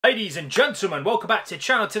Ladies and gentlemen, welcome back to the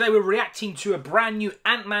channel. Today we're reacting to a brand new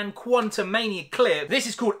Ant-Man Quantumania clip. This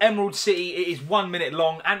is called Emerald City. It is 1 minute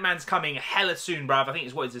long. Ant-Man's coming hella soon, bruv. I think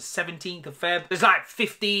it's, what is it, 17th of Feb? There's like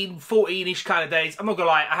 15, 14-ish kind of days. I'm not gonna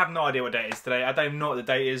lie, I have no idea what day it is today. I don't even know what the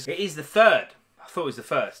date is. It is the 3rd. I thought it was the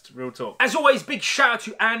 1st, real talk. As always, big shout out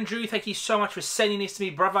to Andrew. Thank you so much for sending this to me,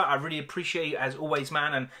 brother. I really appreciate you as always,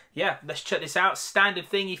 man. And yeah, let's check this out. Standard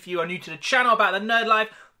thing if you are new to the channel about the nerd life.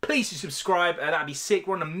 Please do subscribe, that'd be sick.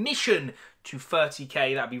 We're on a mission to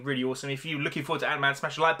 30k, that'd be really awesome. If you're looking forward to Ant-Man,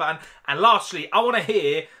 smash the like button. And lastly, I want to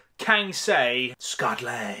hear Kang say, Scott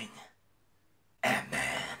Lang,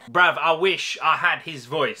 Ant-Man. Bruv, I wish I had his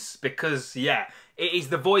voice, because yeah, it is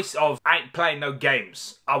the voice of, I ain't playing no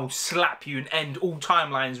games. I will slap you and end all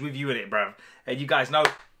timelines with you in it, bruv. And you guys know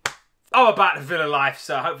I'm about the villain life,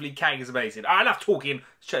 so hopefully Kang is amazing. Alright, enough talking,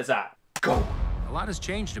 let's check this out. Go! A lot has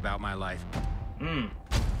changed about my life.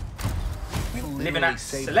 Living that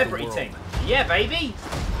celebrity thing. Yeah, baby.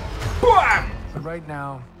 Bam! But right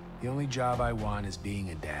now, the only job I want is being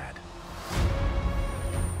a dad.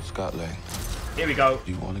 Scott Lang. Here we go.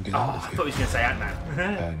 You want to get Oh, out of I here? thought he was going to say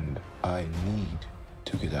Ant-Man. And I need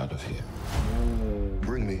to get out of here.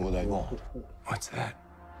 Bring me what I want. What's that?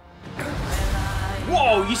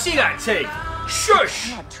 Whoa, you see that thing? Shush!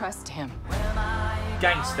 I cannot trust him.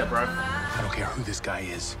 Gangster, bro. I don't care who this guy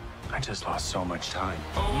is. I just lost so much time.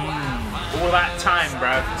 All that time,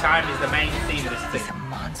 bro. Time is the main theme of this He's thing. a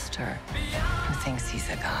monster who thinks he's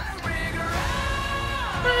a god.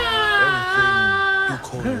 Everything you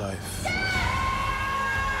call life,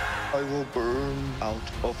 I will burn out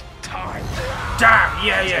of time. Damn,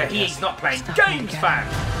 yeah, he's not playing Stop games, me, fam.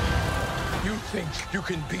 You think you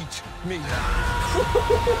can beat me?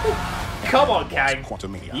 Come on, Kang.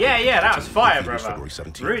 Quantumania. Yeah, that was fire, February brother.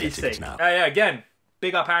 17th. Really Get tickets sick. now. Yeah, again.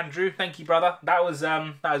 Big up, Andrew. Thank you, brother. That was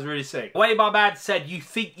really sick. The way my man said, you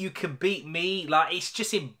think you can beat me? Like, it's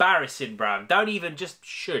just embarrassing, bro. Don't even just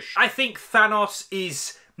shush. I think Thanos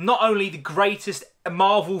is not only the greatest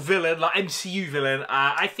Marvel villain, like MCU villain,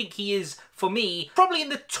 I think he is, for me, probably in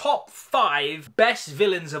the top 5 best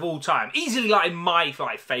villains of all time. Easily, like, in my,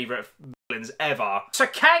 like, favourite villains ever. So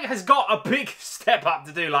Kang has got a big step up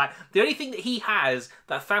to do. Like, the only thing that he has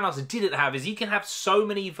that Thanos didn't have is he can have so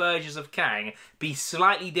many versions of Kang, be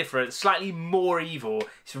slightly different, slightly more evil.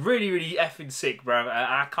 It's really, really effing sick, bro.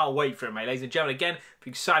 I can't wait for it, mate. Ladies and gentlemen, again, if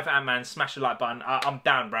you're excited for Ant-Man, smash the like button. I'm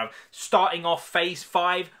down, bro. Starting off Phase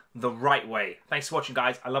 5 the right way. Thanks for watching,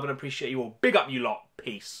 guys. I love and appreciate you all. Big up, you lot.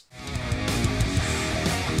 Peace.